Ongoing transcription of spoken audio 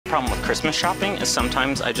problem with Christmas shopping is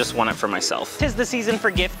sometimes I just want it for myself. 'Tis the season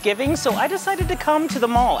for gift giving, so I decided to come to the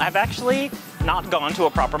mall. I've actually not gone to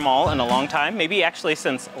a proper mall in a long time, maybe actually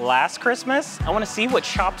since last Christmas. I want to see what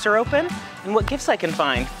shops are open and what gifts I can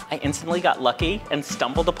find. I instantly got lucky and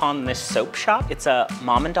stumbled upon this soap shop. It's a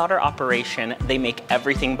mom and daughter operation. They make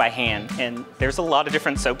everything by hand, and there's a lot of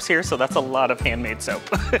different soaps here, so that's a lot of handmade soap.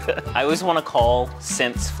 I always want to call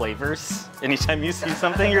scents flavors. Anytime you see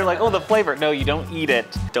something, you're like, oh, the flavor. No, you don't eat it.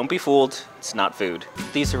 Don't be fooled. It's not food.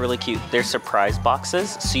 These are really cute. They're surprise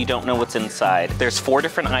boxes, so you don't know what's inside. There's 4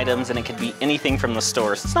 different items, and it could be anything from the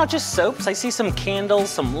stores. It's not just soaps. I see some candles,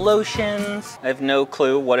 some lotions. I have no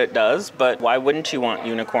clue what it does, but why wouldn't you want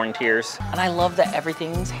unicorn tears? And I love that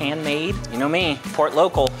everything's handmade. You know me, support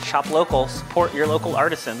local, shop local, support your local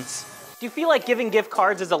artisans. Do you feel like giving gift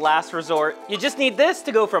cards is a last resort? You just need this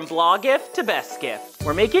to go from blah gift to best gift.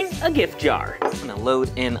 We're making a gift jar. I'm gonna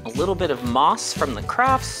load in a little bit of moss from the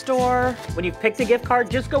craft store. When you've picked a gift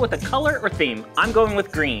card, just go with a color or theme. I'm going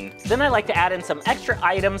with green. Then I like to add in some extra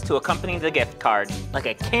items to accompany the gift card, like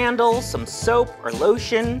a candle, some soap or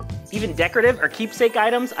lotion, even decorative or keepsake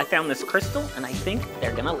items. I found this crystal and I think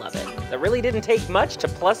they're gonna love it. That really didn't take much to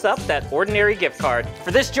plus up that ordinary gift card.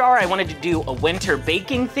 For this jar, I wanted to do a winter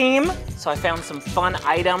baking theme. So I found some fun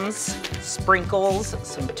items, sprinkles,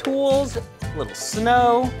 some tools, a little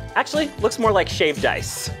snow. Actually, looks more like shaved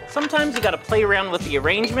ice. Sometimes you gotta play around with the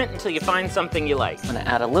arrangement until you find something you like. I'm gonna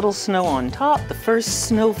add a little snow on top, the first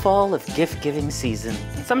snowfall of gift-giving season.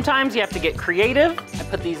 And sometimes you have to get creative. I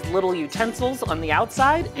put these little utensils on the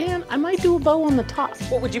outside, and I might do a bow on the top.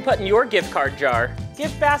 What would you put in your gift card jar?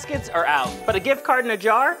 Gift baskets are out, but a gift card in a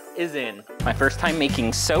jar is in. My first time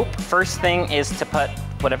making soap. First thing is to put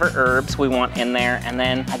whatever herbs we want in there, and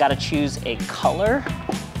then I gotta choose a color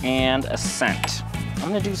and a scent. I'm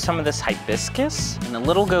gonna do some of this hibiscus, and a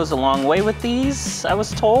little goes a long way with these, I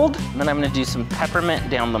was told. And then I'm gonna do some peppermint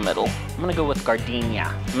down the middle. I'm gonna go with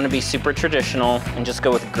gardenia. I'm gonna be super traditional and just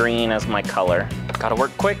go with green as my color. Gotta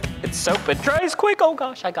work quick, it's soap, it dries quick. Oh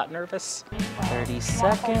gosh, I got nervous. 30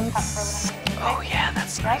 seconds. Oh yeah,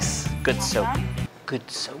 that's nice. Good soap, good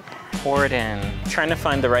soap. Pour it in. I'm trying to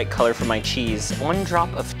find the right color for my cheese. 1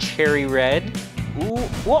 drop of cherry red. Ooh,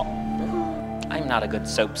 whoa. I'm not a good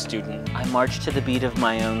soap student. I march to the beat of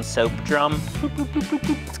my own soap drum. Boop, boop, boop, boop,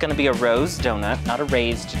 boop. It's gonna be a rose donut, not a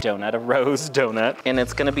raised donut, a rose donut. And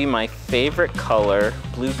it's gonna be my favorite color,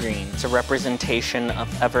 blue-green. It's a representation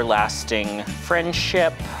of everlasting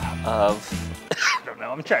friendship, of I don't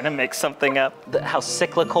know, I'm trying to make something up. How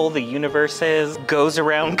cyclical the universe is. Goes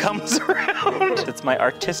around, comes around. It's my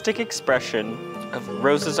artistic expression of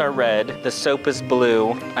roses are red, the soap is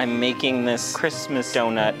blue. I'm making this Christmas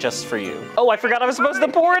donut just for you. Oh, I forgot I was supposed to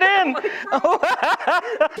pour it in. Oh.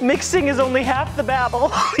 Mixing is only half the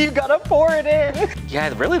battle. You gotta pour it in. Yeah, I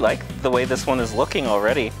really like the way this one is looking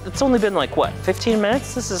already. It's only been like, what, 15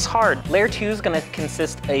 minutes? This is hard. Layer 2 is gonna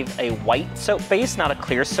consist of a white soap base, not a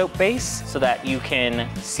clear soap base, so that you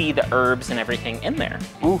can see the herbs and everything in there.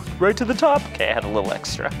 Ooh, right to the top. Okay, I had a little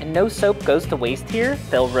extra. And no soap goes to waste here.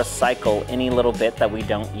 They'll recycle any little bit that we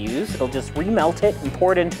don't use. They'll just remelt it and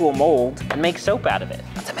pour it into a mold and make soap out of it.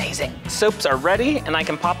 That's amazing. Soaps are ready and I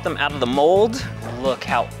can pop them out of the mold. Look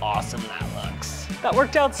how awesome that looks. That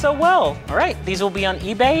worked out so well. All right, these will be on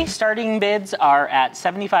eBay. Starting bids are at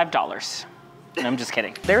 $75. And I'm just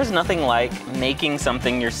kidding. There's nothing like making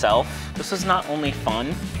something yourself. This was not only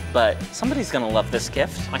fun, but somebody's gonna love this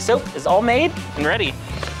gift. My soap is all made and ready.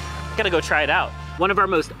 Gotta go try it out. One of our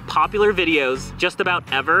most popular videos just about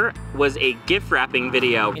ever was a gift wrapping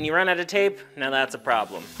video. And you run out of tape? Now that's a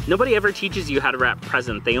problem. Nobody ever teaches you how to wrap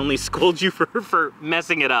presents. They only scold you for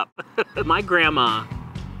messing it up. My grandma,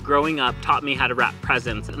 growing up, taught me how to wrap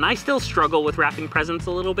presents, and I still struggle with wrapping presents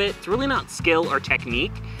a little bit. It's really not skill or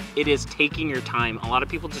technique. It is taking your time. A lot of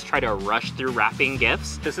people just try to rush through wrapping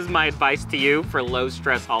gifts. This is my advice to you for low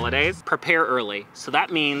stress holidays. Prepare early. So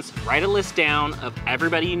that means write a list down of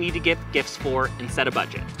everybody you need to give gifts for and set a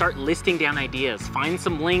budget. Start listing down ideas. Find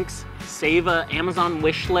some links, save a Amazon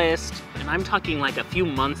wish list, and I'm talking like a few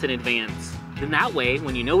months in advance. Then that way,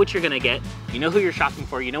 when you know what you're gonna get, you know who you're shopping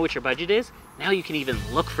for, you know what your budget is, now you can even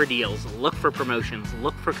look for deals, look for promotions,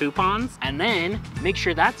 look for coupons, and then make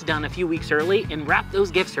sure that's done a few weeks early and wrap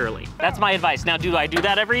those gifts early. That's my advice. Now, do I do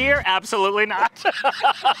that every year? Absolutely not.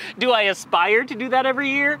 Do I aspire to do that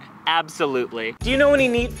every year? Absolutely. Do you know any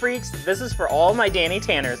neat freaks? This is for all my Danny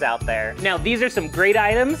Tanners out there. Now, these are some great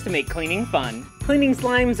items to make cleaning fun. Cleaning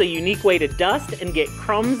slime's a unique way to dust and get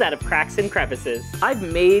crumbs out of cracks and crevices. I've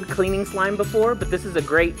made cleaning slime before, but this is a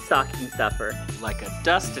great stocking stuffer. Like a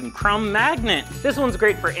dust and crumb magnet. This one's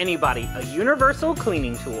great for anybody, a universal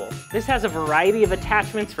cleaning tool. This has a variety of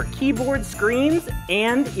attachments for keyboard, screens,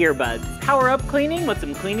 and earbuds. Power up cleaning with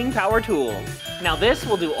some cleaning power tools. Now this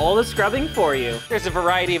will do all the scrubbing for you. There's a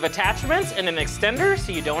variety of attachments and an extender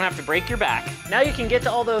so you don't have to break your back. Now you can get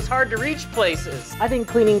to all those hard to reach places. I think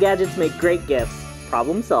cleaning gadgets make great gifts.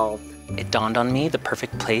 Problem solved. It dawned on me the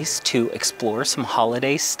perfect place to explore some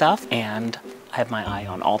holiday stuff, and I have my eye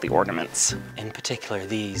on all the ornaments. In particular,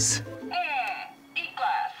 these. Eat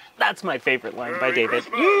glass. That's my favorite line by David.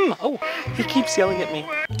 Oh, he keeps yelling at me.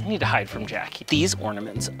 I need to hide from Jackie. These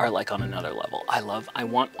ornaments are like on another level. I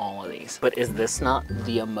want all of these. But is this not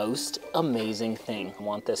the most amazing thing? I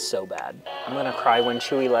want this so bad. I'm gonna cry when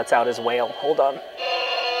Chewie lets out his wail. Hold on.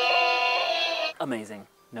 Amazing,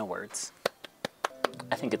 no words.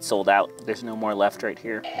 I think it's sold out. There's no more left right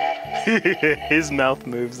here. His mouth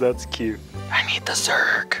moves, that's cute. I need the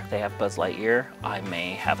Zurg. They have Buzz Lightyear. I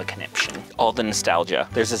may have a conniption. All the nostalgia.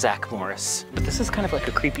 There's a Zach Morris, but this is kind of like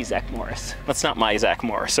a creepy Zach Morris. That's not my Zach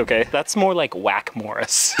Morris, okay? That's more like Whack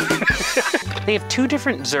Morris. They have two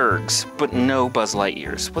different Zurgs, but no Buzz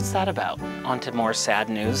Lightyears. What's that about? On to more sad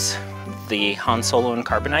news. The Han Solo and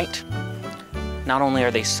Carbonite. Not only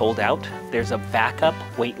are they sold out, there's a backup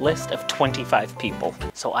wait list of 25 people.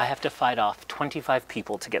 So I have to fight off 25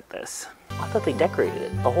 people to get this. I thought they decorated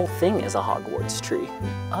it. The whole thing is a Hogwarts tree.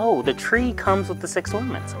 Oh, the tree comes with the 6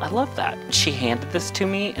 ornaments. I love that. She handed this to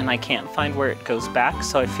me and I can't find where it goes back,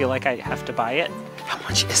 so I feel like I have to buy it. How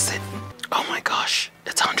much is it? Oh my gosh,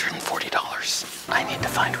 it's $140. I need to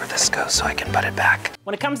find where this goes so I can put it back.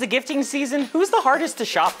 When it comes to gifting season, who's the hardest to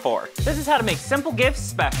shop for? This is how to make simple gifts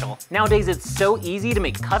special. Nowadays, it's so easy to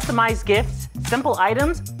make customized gifts, simple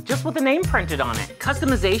items, just with a name printed on it.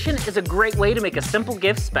 Customization is a great way to make a simple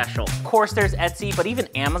gift special. Of course, there's Etsy, but even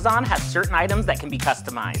Amazon has certain items that can be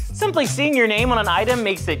customized. Simply seeing your name on an item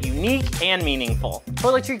makes it unique and meaningful.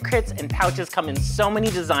 Toiletry kits and pouches come in so many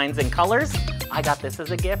designs and colors. I got this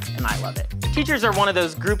as a gift and I love it. Teachers are one of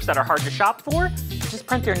those groups that are hard to shop for. Just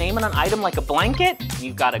print their name on an item like a blanket, and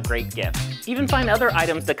you've got a great gift. Even find other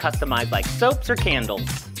items to customize like soaps or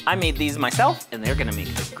candles. I made these myself, and they're gonna make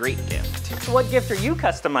a great gift. So what gift are you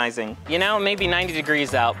customizing? You know, it may be 90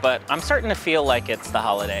 degrees out, but I'm starting to feel like it's the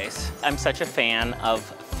holidays. I'm such a fan of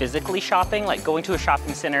physically shopping, like going to a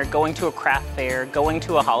shopping center, going to a craft fair, going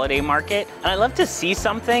to a holiday market. And I love to see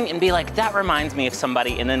something and be like, that reminds me of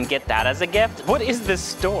somebody, and then get that as a gift. What is this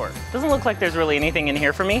store? Doesn't look like there's really anything in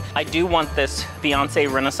here for me. I do want this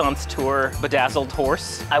Beyonce Renaissance Tour bedazzled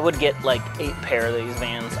horse. I would get like 8 pair of these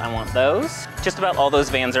Vans. I want those. Just about all those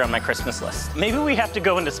Vans are on my Christmas list. Maybe we have to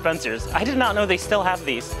go into Spencer's. I did not know they still have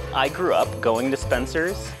these. I grew up going to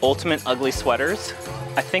Spencer's. Ultimate ugly sweaters.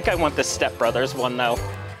 I think I want the Step Brothers one though.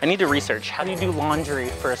 I need to research, how do you do laundry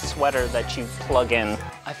for a sweater that you plug in?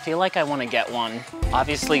 I feel like I want to get one.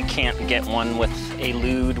 Obviously can't get one with a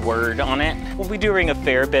lewd word on it. We'll be doing a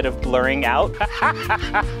fair bit of blurring out.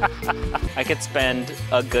 I could spend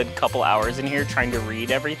a good couple hours in here trying to read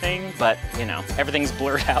everything, but you know, everything's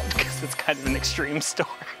blurred out because it's kind of an extreme store.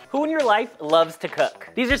 Who in your life loves to cook?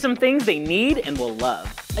 These are some things they need and will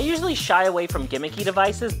love. I usually shy away from gimmicky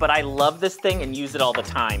devices, but I love this thing and use it all the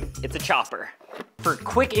time. It's a chopper. For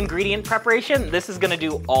quick ingredient preparation, this is gonna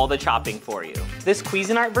do all the chopping for you. This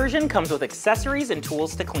Cuisinart version comes with accessories and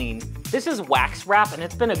tools to clean. This is wax wrap, and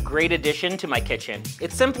it's been a great addition to my kitchen.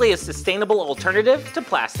 It's simply a sustainable alternative to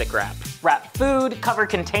plastic wrap. Wrap food, cover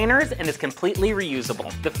containers, and is completely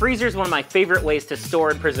reusable. The freezer is one of my favorite ways to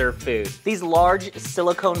store and preserve food. These large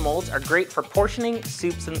silicone molds are great for portioning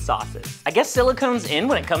soups and sauces. I guess silicone's in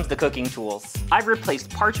when it comes to cooking tools. I've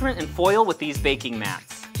replaced parchment and foil with these baking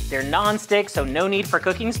mats. They're non-stick, so no need for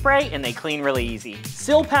cooking spray, and they clean really easy.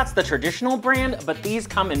 Silpat's the traditional brand, but these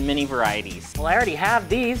come in many varieties. Well, I already have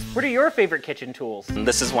these. What are your favorite kitchen tools?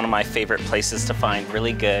 This is one of my favorite places to find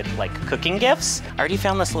really good, like, cooking gifts. I already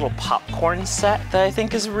found this little popcorn set that I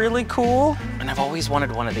think is really cool, and I've always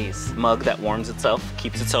wanted one of these. Mug that warms itself,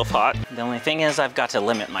 keeps itself hot. The only thing is I've got to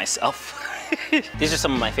limit myself. These are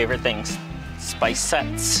some of my favorite things. Spice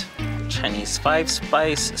sets. Chinese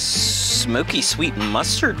 5-spice, smoky sweet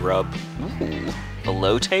mustard rub. Ooh,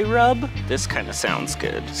 elote rub? This kind of sounds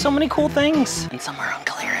good. So many cool things, and some are on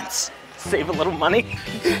clearance. Save a little money.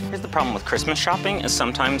 Here's the problem with Christmas shopping is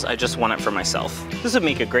sometimes I just want it for myself. This would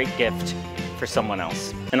make a great gift for someone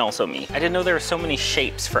else, and also me. I didn't know there were so many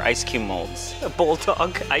shapes for ice cube molds. A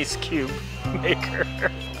bulldog ice cube maker.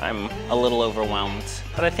 I'm a little overwhelmed,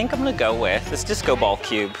 but I think I'm gonna go with this disco ball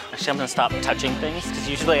cube. Actually, I'm gonna stop touching things because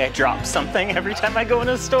usually I drop something every time I go in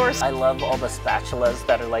a store. I love all the spatulas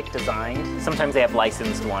that are like designed. Sometimes they have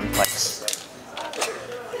licensed ones,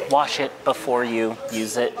 like wash it before you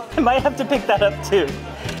use it. I might have to pick that up too.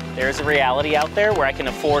 There's a reality out there where I can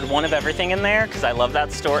afford one of everything in there because I love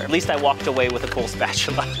that store. At least I walked away with a cool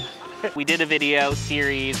spatula. We did a video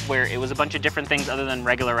series where it was a bunch of different things other than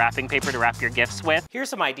regular wrapping paper to wrap your gifts with. Here's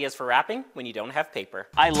some ideas for wrapping when you don't have paper.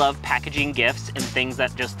 I love packaging gifts in things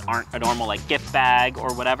that just aren't a normal like gift bag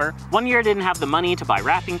or whatever. One year I didn't have the money to buy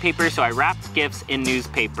wrapping paper, so I wrapped gifts in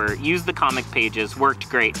newspaper, used the comic pages, worked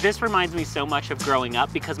great. This reminds me so much of growing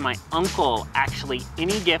up because my uncle, actually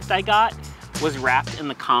any gift I got was wrapped in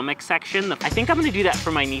the comic section. I think I'm gonna do that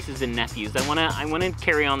for my nieces and nephews. I wanna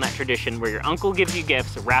carry on that tradition where your uncle gives you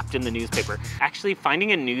gifts wrapped in the newspaper. Actually,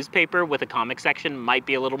 finding a newspaper with a comic section might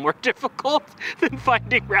be a little more difficult than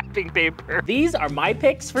finding wrapping paper. These are my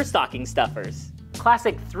picks for stocking stuffers.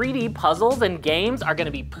 Classic 3D puzzles and games are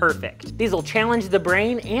gonna be perfect. These will challenge the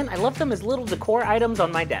brain, and I love them as little decor items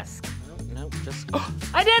on my desk. Nope, just,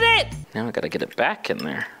 I did it! Now I gotta get it back in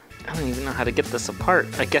there. I don't even know how to get this apart.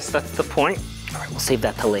 I guess that's the point. All right, we'll save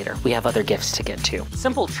that till later. We have other gifts to get to.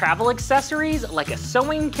 Simple travel accessories like a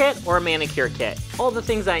sewing kit or a manicure kit. All the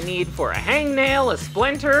things I need for a hangnail, a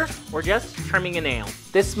splinter, or just trimming a nail.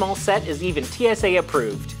 This small set is even TSA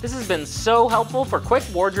approved. This has been so helpful for quick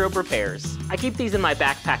wardrobe repairs. I keep these in my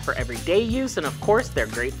backpack for everyday use, and of course, they're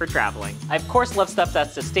great for traveling. I of course love stuff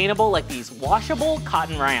that's sustainable, like these washable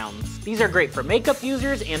cotton rounds. These are great for makeup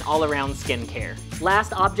users and all-around skincare.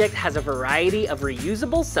 Last object has a variety of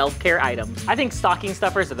reusable self-care items. I think stocking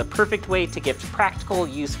stuffers are the perfect way to gift practical,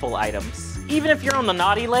 useful items. Even if you're on the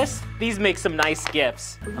naughty list, these make some nice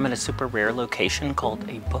gifts. I'm in a super rare location called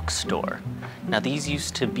a bookstore. Now these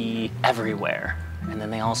used to be everywhere, and then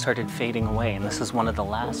they all started fading away, and this is one of the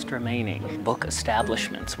last remaining book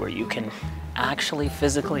establishments where you can actually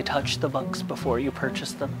physically touch the books before you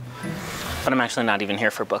purchase them. But I'm actually not even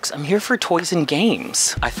here for books. I'm here for toys and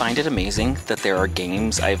games. I find it amazing that there are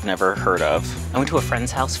games I've never heard of. I went to a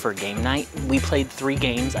friend's house for game night. We played 3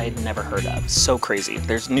 games I had never heard of. So crazy.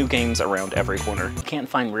 There's new games around every corner. You can't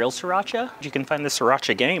find real Sriracha? You can find the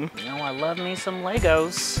Sriracha game. You know, I love me some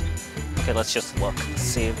Legos. Okay, let's just look,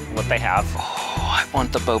 see what they have. Oh, I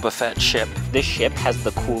want the Boba Fett ship. This ship has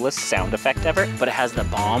the coolest sound effect ever, but it has the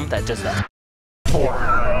bomb that does that.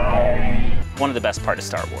 One of the best parts of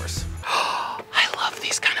Star Wars. I love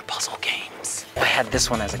these kind of puzzle games. I had this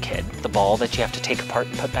one as a kid. The ball that you have to take apart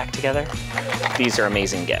and put back together. These are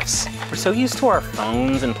amazing gifts. We're so used to our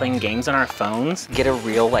phones and playing games on our phones. Get a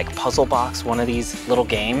real like puzzle box, one of these little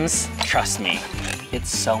games. Trust me,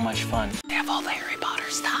 it's so much fun. They have all the Harry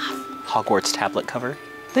Potter stuff. Hogwarts tablet cover.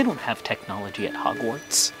 They don't have technology at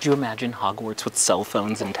Hogwarts. Do you imagine Hogwarts with cell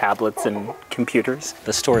phones and tablets and computers?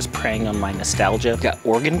 The store is preying on my nostalgia. We've got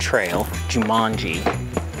Oregon Trail, Jumanji,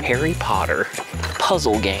 Harry Potter,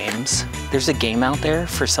 puzzle games. There's a game out there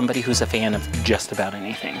for somebody who's a fan of just about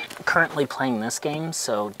anything. I'm currently playing this game,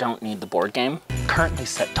 so don't need the board game. Currently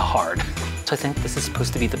set to hard. So I think this is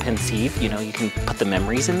supposed to be the pensieve. You know, you can put the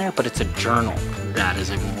memories in there, but it's a journal. That is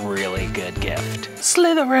a really good gift.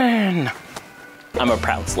 Slytherin! I'm a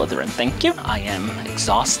proud Slytherin, thank you. I am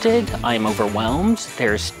exhausted, I am overwhelmed.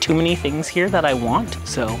 There's too many things here that I want,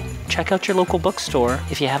 so check out your local bookstore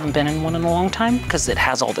if you haven't been in one in a long time, because it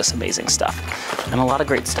has all this amazing stuff and a lot of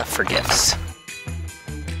great stuff for gifts.